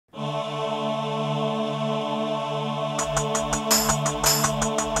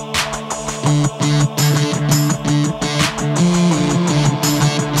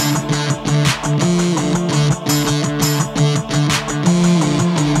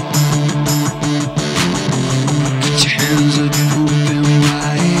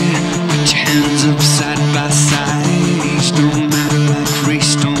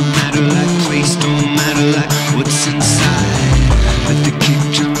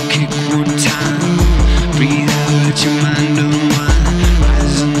let your mind unwind.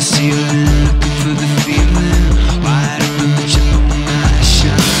 Eyes on the ceiling, looking for the feeling. Wide open, let your own eyes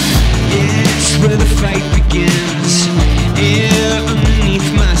shine. Yeah, it's where the fight begins. Yeah,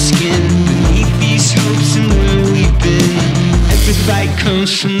 underneath my skin, beneath these hopes and where we've been. Every fight comes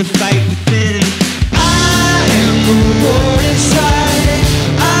from the fight within. I am the war inside.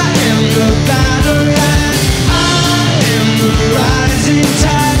 I am the battle line. I am the rising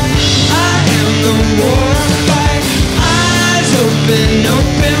tide. I am the war fight. Eyes open,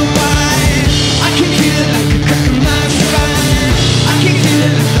 open wide. I can feel it like a crack in my spine. I can feel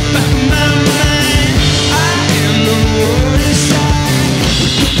it like the back of my mind. I am the war inside. I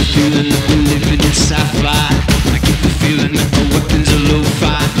get the feeling that we're living in sci-fi. I get the feeling that the weapons are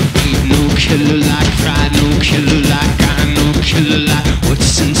lo-fi. Ain't no killer like pride, no killer like I, no killer like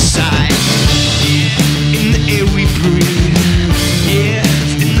what's inside. In the air we breathe, yeah,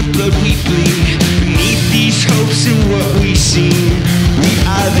 in the blood we bleed. Beneath these hopes and what we see, we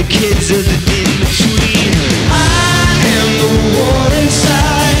are the kids of the in-between. I am the war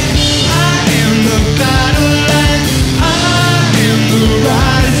inside. I am the battle line. I am the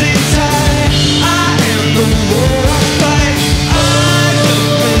rising tide. I am the war fight. Eyes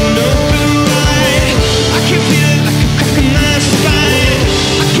open, open wide. I can feel it like a crack in my spine.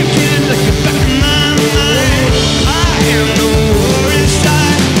 I can feel it like the back of my mind. I am the war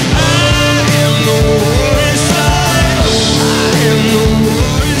inside. I am the war inside. I am the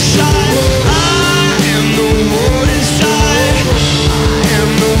war inside. I am the war inside. I am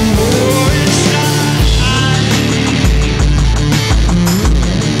the war inside.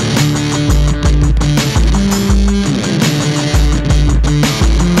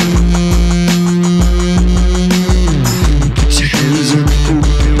 Put your hands up,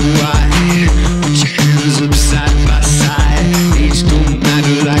 open wide. Put your hands up side by side. Age don't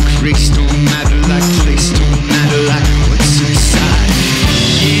matter like race, don't matter like place, don't matter like what's inside.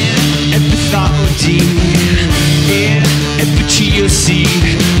 Yeah, every thought will deep. Yeah, every tree you'll see.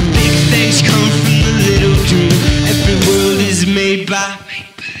 Big things come from the little dream. Every world is made by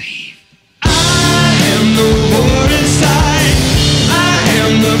make-believe. I am the war inside. I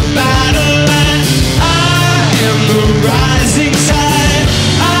am the battle line. I am the rising tide.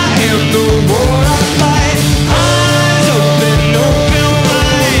 I am the war